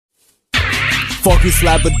Fuck you,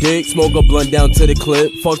 slap a dick, smoke a blunt down to the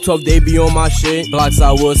clip. Fuck 12, they be on my shit. Blocks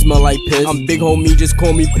I will smell like piss. I'm big homie, just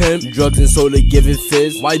call me pimp. Drugs and soda, give it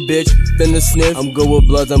fizz. White bitch, then the sniff. I'm good with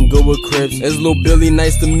bloods, I'm good with crips. It's Lil Billy,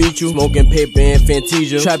 nice to meet you. Smoking paper and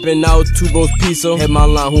Fantasia. Trapping out, 2 bros pizza. Hit my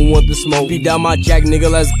line, who want the smoke? Beat down my jack, nigga,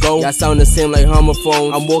 let's go. Y'all sound the same like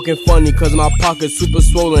homophones. I'm walking funny, cause my pocket's super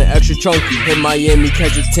swollen, extra chunky. Hit Miami,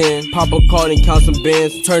 catch a 10. Pop a card and count some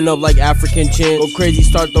bands. Turn up like African chin. Go crazy,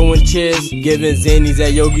 start throwing cheers. Giving Zannies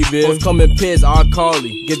at Yogi Bear. What's coming piss, R.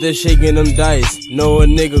 Carly. Get the shaking them dice. Know a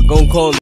nigga gon' call me.